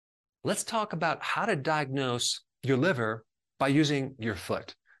Let's talk about how to diagnose your liver by using your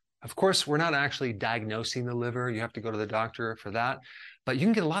foot. Of course, we're not actually diagnosing the liver. You have to go to the doctor for that. But you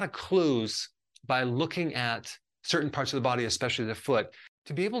can get a lot of clues by looking at certain parts of the body, especially the foot,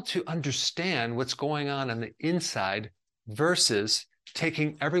 to be able to understand what's going on the inside versus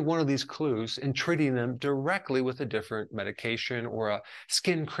taking every one of these clues and treating them directly with a different medication or a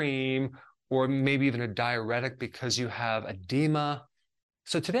skin cream or maybe even a diuretic because you have edema.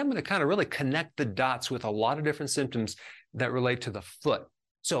 So today I'm going to kind of really connect the dots with a lot of different symptoms that relate to the foot.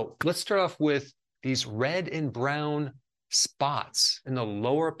 So let's start off with these red and brown spots in the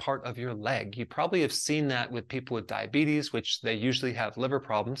lower part of your leg. You probably have seen that with people with diabetes, which they usually have liver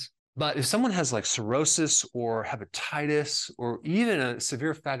problems. But if someone has like cirrhosis or hepatitis or even a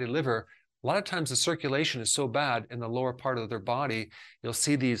severe fatty liver, a lot of times the circulation is so bad in the lower part of their body, you'll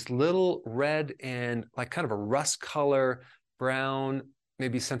see these little red and like kind of a rust color, brown,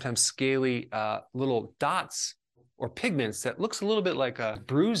 maybe sometimes scaly little dots or pigments that looks a little bit like a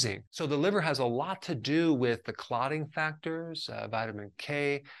bruising. So the liver has a lot to do with the clotting factors, vitamin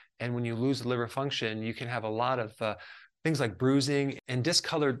K, and when you lose the liver function, you can have a lot of things like bruising and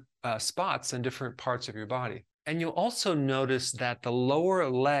discolored spots in different parts of your body. And you'll also notice that the lower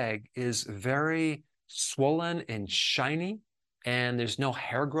leg is very swollen and shiny, and there's no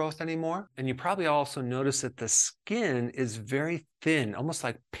hair growth anymore. And you probably also notice that the skin is very thin, almost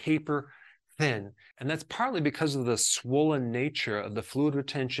like paper thin. And that's partly because of the swollen nature of the fluid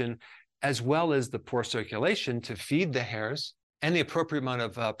retention, as well as the poor circulation to feed the hairs and the appropriate amount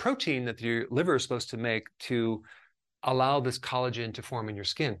of protein that your liver is supposed to make to allow this collagen to form in your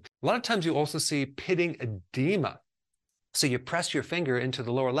skin. A lot of times you also see pitting edema. So you press your finger into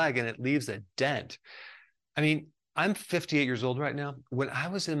the lower leg and it leaves a dent. I mean, I'm 58 years old right now. When I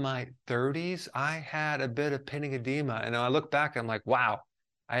was in my 30s, I had a bit of pitting edema. And I look back, I'm like, wow,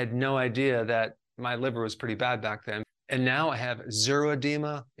 I had no idea that my liver was pretty bad back then. And now I have zero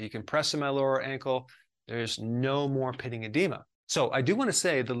edema. You can press in my lower ankle. There's no more pitting edema. So I do want to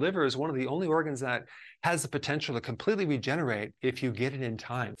say the liver is one of the only organs that has the potential to completely regenerate if you get it in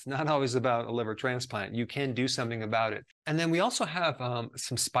time. It's not always about a liver transplant. You can do something about it. And then we also have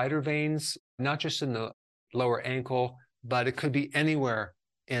some spider veins, not just in the lower ankle, but it could be anywhere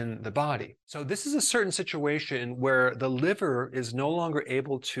in the body. So this is a certain situation where the liver is no longer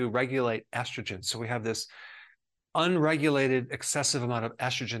able to regulate estrogen. So we have this unregulated excessive amount of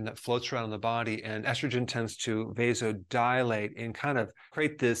estrogen that floats around in the body, and estrogen tends to vasodilate and kind of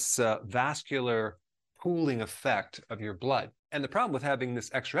create this vascular pooling effect of your blood. And the problem with having this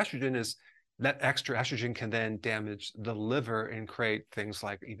extra estrogen is that extra estrogen can then damage the liver and create things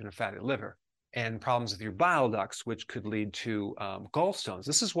like even a fatty liver and problems with your bile ducts, which could lead to gallstones.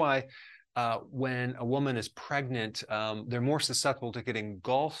 This is why when a woman is pregnant, they're more susceptible to getting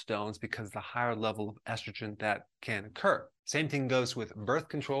gallstones because of the higher level of estrogen that can occur. Same thing goes with birth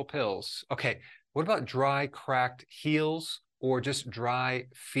control pills. Okay, what about dry, cracked heels or just dry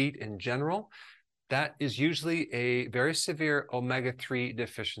feet in general? That is usually a very severe omega-3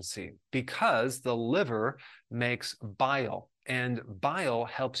 deficiency because the liver makes bile, and bile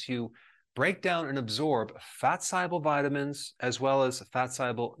helps you break down and absorb fat-soluble vitamins as well as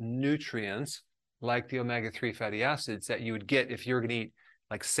fat-soluble nutrients like the omega-3 fatty acids that you would get if you're going to eat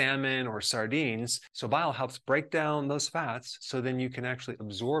like salmon or sardines. So bile helps break down those fats so then you can actually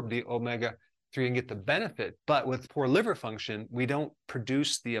absorb the omega-3 and get the benefit. But with poor liver function, we don't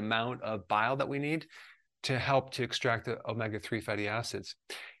produce the amount of bile that we need to help to extract the omega-3 fatty acids.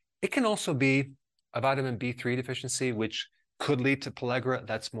 It can also be a vitamin B3 deficiency, which could lead to pellagra.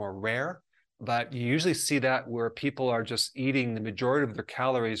 That's more rare, but you usually see that where people are just eating the majority of their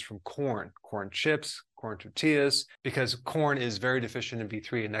calories from corn chips, corn tortillas, because corn is very deficient in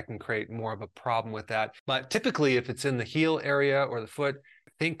B3 and that can create more of a problem with that. But typically if it's in the heel area or the foot,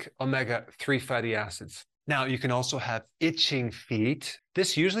 think omega-3 fatty acids. Now you can also have itching feet.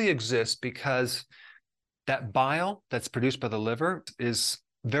 This usually exists because that bile that's produced by the liver is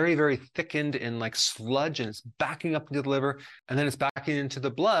very, very thickened in like sludge, and it's backing up into the liver, and then it's backing into the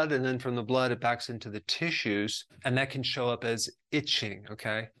blood, and then from the blood, it backs into the tissues, and that can show up as itching,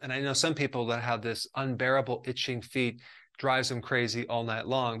 okay? And I know some people that have this unbearable itching feet, drives them crazy all night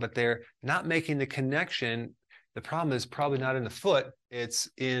long, but they're not making the connection. The problem is probably not in the foot, it's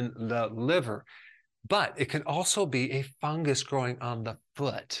in the liver. But it can also be a fungus growing on the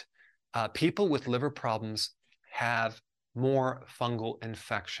foot. People with liver problems have more fungal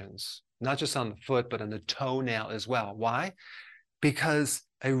infections, not just on the foot, but on the toenail as well. Why? Because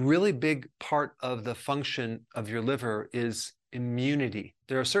a really big part of the function of your liver is immunity.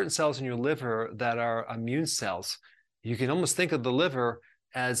 There are certain cells in your liver that are immune cells. You can almost think of the liver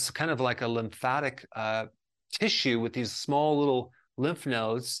as kind of like a lymphatic tissue with these small little lymph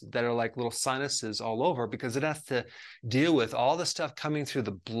nodes that are like little sinuses all over, because it has to deal with all the stuff coming through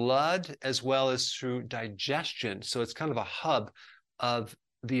the blood as well as through digestion. So it's kind of a hub of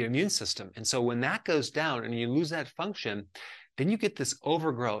the immune system. And so when that goes down and you lose that function, then you get this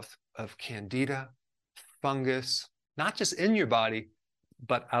overgrowth of candida, fungus, not just in your body,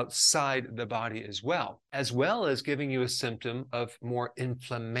 but outside the body as well as giving you a symptom of more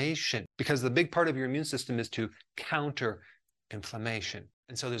inflammation, because the big part of your immune system is to counter inflammation.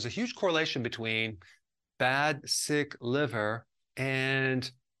 And so there's a huge correlation between bad, sick liver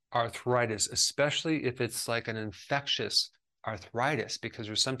and arthritis, especially if it's like an infectious arthritis, because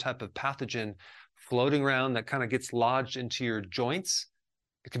there's some type of pathogen floating around that kind of gets lodged into your joints.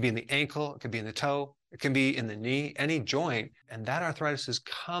 It could be in the ankle, it could be in the toe, it can be in the knee, any joint. And that arthritis is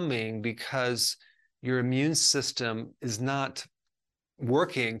coming because your immune system is not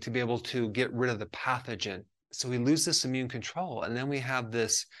working to be able to get rid of the pathogen. So we lose this immune control, and then we have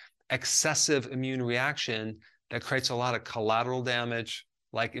this excessive immune reaction that creates a lot of collateral damage,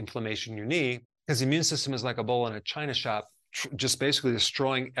 like inflammation in your knee, because the immune system is like a bull in a china shop, just basically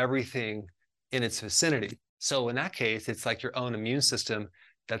destroying everything in its vicinity. So in that case, it's like your own immune system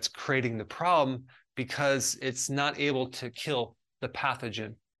that's creating the problem because it's not able to kill the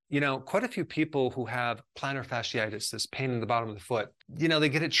pathogen. You know, quite a few people who have plantar fasciitis, this pain in the bottom of the foot, you know, they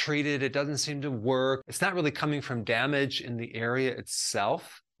get it treated. It doesn't seem to work. It's not really coming from damage in the area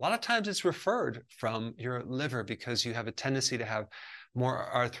itself. A lot of times it's referred from your liver because you have a tendency to have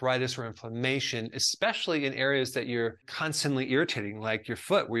more arthritis or inflammation, especially in areas that you're constantly irritating, like your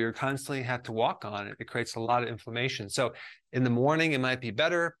foot, where you constantly have to walk on it. It creates a lot of inflammation. So in the morning, it might be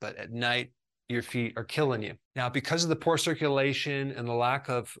better, but at night, your feet are killing you. Now, because of the poor circulation and the lack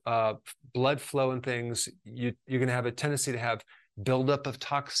of blood flow and things, you're going to have a tendency to have buildup of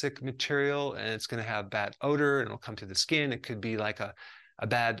toxic material, and it's going to have bad odor, and it'll come to the skin. It could be like a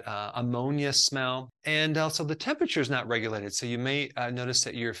bad ammonia smell. And also the temperature is not regulated. So you may notice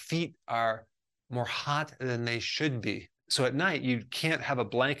that your feet are more hot than they should be. So at night, you can't have a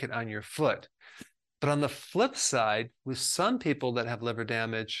blanket on your foot. But on the flip side, with some people that have liver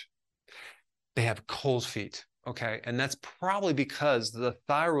damage, they have cold feet, okay? And that's probably because the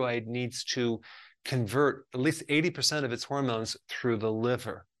thyroid needs to convert at least 80% of its hormones through the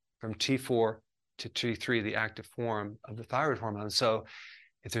liver, from T4 to T3, the active form of the thyroid hormone. So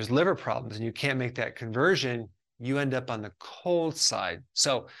if there's liver problems and you can't make that conversion, you end up on the cold side.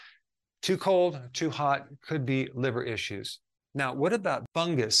 So too cold, too hot could be liver issues. Now, what about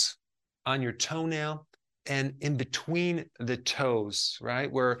fungus on your toenail and in between the toes,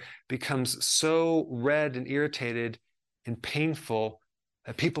 right? Where it becomes so red and irritated and painful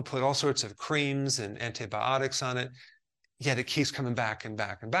that people put all sorts of creams and antibiotics on it, yet it keeps coming back and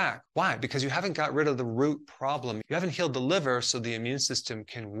back and back. Why? Because you haven't got rid of the root problem. You haven't healed the liver so the immune system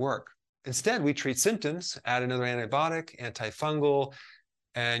can work. Instead, we treat symptoms, add another antibiotic, antifungal,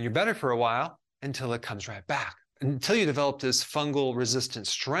 and you're better for a while until it comes right back. Until you develop this fungal resistant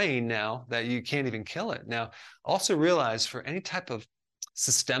strain now that you can't even kill it. Now, also realize for any type of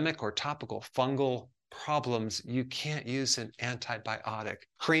systemic or topical fungal problems, you can't use an antibiotic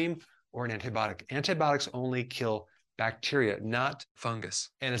cream or an antibiotic. Antibiotics only kill bacteria, not fungus.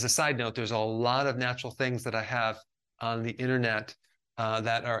 And as a side note, there's a lot of natural things that I have on the internet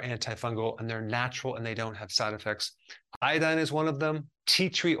that are antifungal, and they're natural and they don't have side effects. Iodine is one of them. Tea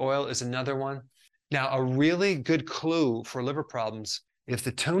tree oil is another one. Now, a really good clue for liver problems, if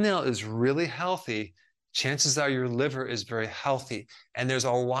the toenail is really healthy, chances are your liver is very healthy. And there's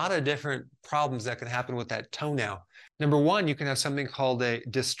a lot of different problems that can happen with that toenail. Number one, you can have something called a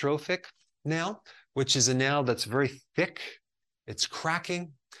dystrophic nail, which is a nail that's very thick, it's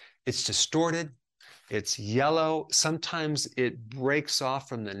cracking, it's distorted, it's yellow. Sometimes it breaks off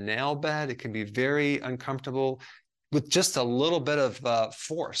from the nail bed. It can be very uncomfortable with just a little bit of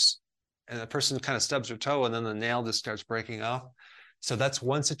force. And the person kind of stubs their toe and then the nail just starts breaking off. So that's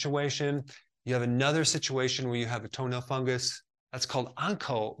one situation. You have another situation where you have a toenail fungus. That's called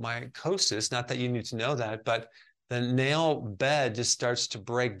onychomycosis. Not that you need to know that, but the nail bed just starts to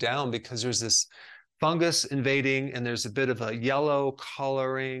break down because there's this fungus invading and there's a bit of a yellow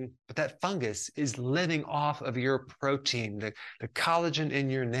coloring, but that fungus is living off of your protein, the collagen in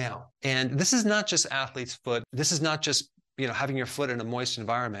your nail. And this is not just athlete's foot. This is not just, having your foot in a moist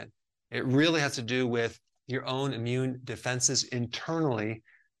environment. It really has to do with your own immune defenses internally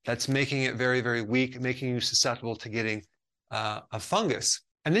that's making it very, very weak, making you susceptible to getting a fungus.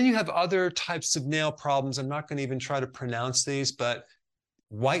 And then you have other types of nail problems. I'm not going to even try to pronounce these, but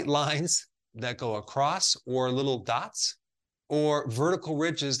white lines that go across or little dots or vertical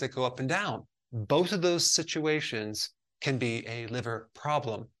ridges that go up and down. Both of those situations can be a liver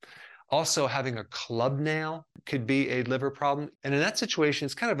problem. Also, having a club nail could be a liver problem. And in that situation,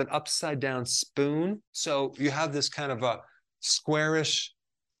 it's kind of an upside down spoon. So you have this kind of a squarish,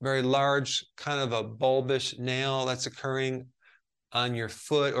 very large, kind of a bulbish nail that's occurring on your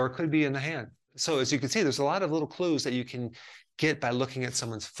foot, or it could be in the hand. So as you can see, there's a lot of little clues that you can get by looking at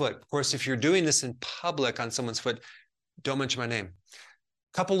someone's foot. Of course, if you're doing this in public on someone's foot, don't mention my name.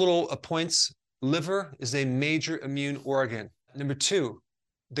 Couple little points. Liver is a major immune organ. Number two,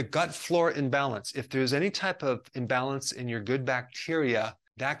 the gut flora imbalance. If there's any type of imbalance in your good bacteria,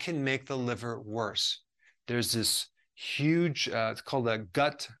 that can make the liver worse. There's this huge, it's called a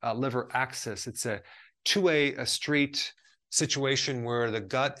gut liver axis. It's a two-way street situation where the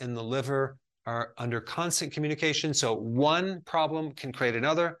gut and the liver are under constant communication. So one problem can create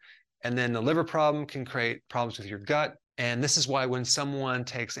another, and then the liver problem can create problems with your gut. And this is why when someone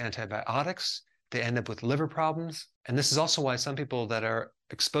takes antibiotics, they end up with liver problems. And this is also why some people that are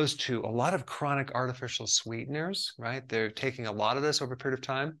exposed to a lot of chronic artificial sweeteners, right? They're taking a lot of this over a period of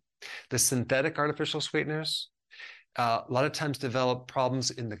time. The synthetic artificial sweeteners, a lot of times develop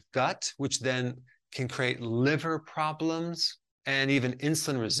problems in the gut, which then can create liver problems and even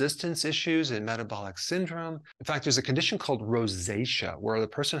insulin resistance issues and metabolic syndrome. In fact, there's a condition called rosacea, where the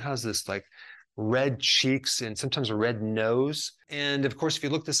person has this like red cheeks and sometimes a red nose. And of course, if you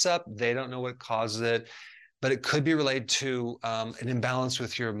look this up, they don't know what causes it, but it could be related to an imbalance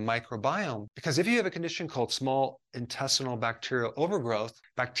with your microbiome. Because if you have a condition called small intestinal bacterial overgrowth,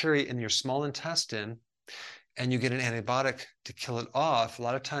 bacteria in your small intestine, and you get an antibiotic to kill it off, a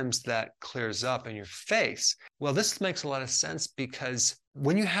lot of times that clears up in your face. Well, this makes a lot of sense because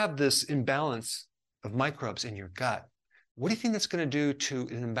when you have this imbalance of microbes in your gut, what do you think that's going to do to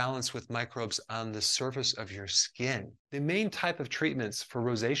an imbalance with microbes on the surface of your skin? The main type of treatments for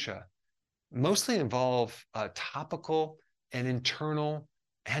rosacea mostly involve topical and internal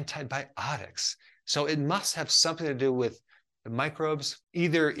antibiotics. So it must have something to do with the microbes,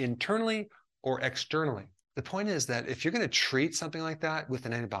 either internally or externally. The point is that if you're going to treat something like that with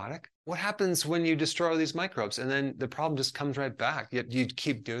an antibiotic, what happens when you destroy these microbes? And then the problem just comes right back. Yet you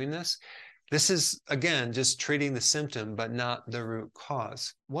keep doing this. This is, again, just treating the symptom, but not the root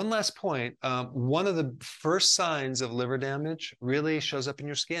cause. One last point. One of the first signs of liver damage really shows up in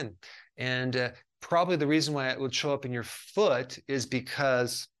your skin. And probably the reason why it would show up in your foot is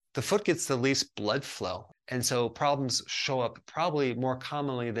because the foot gets the least blood flow. And so problems show up probably more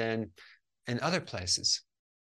commonly than in other places.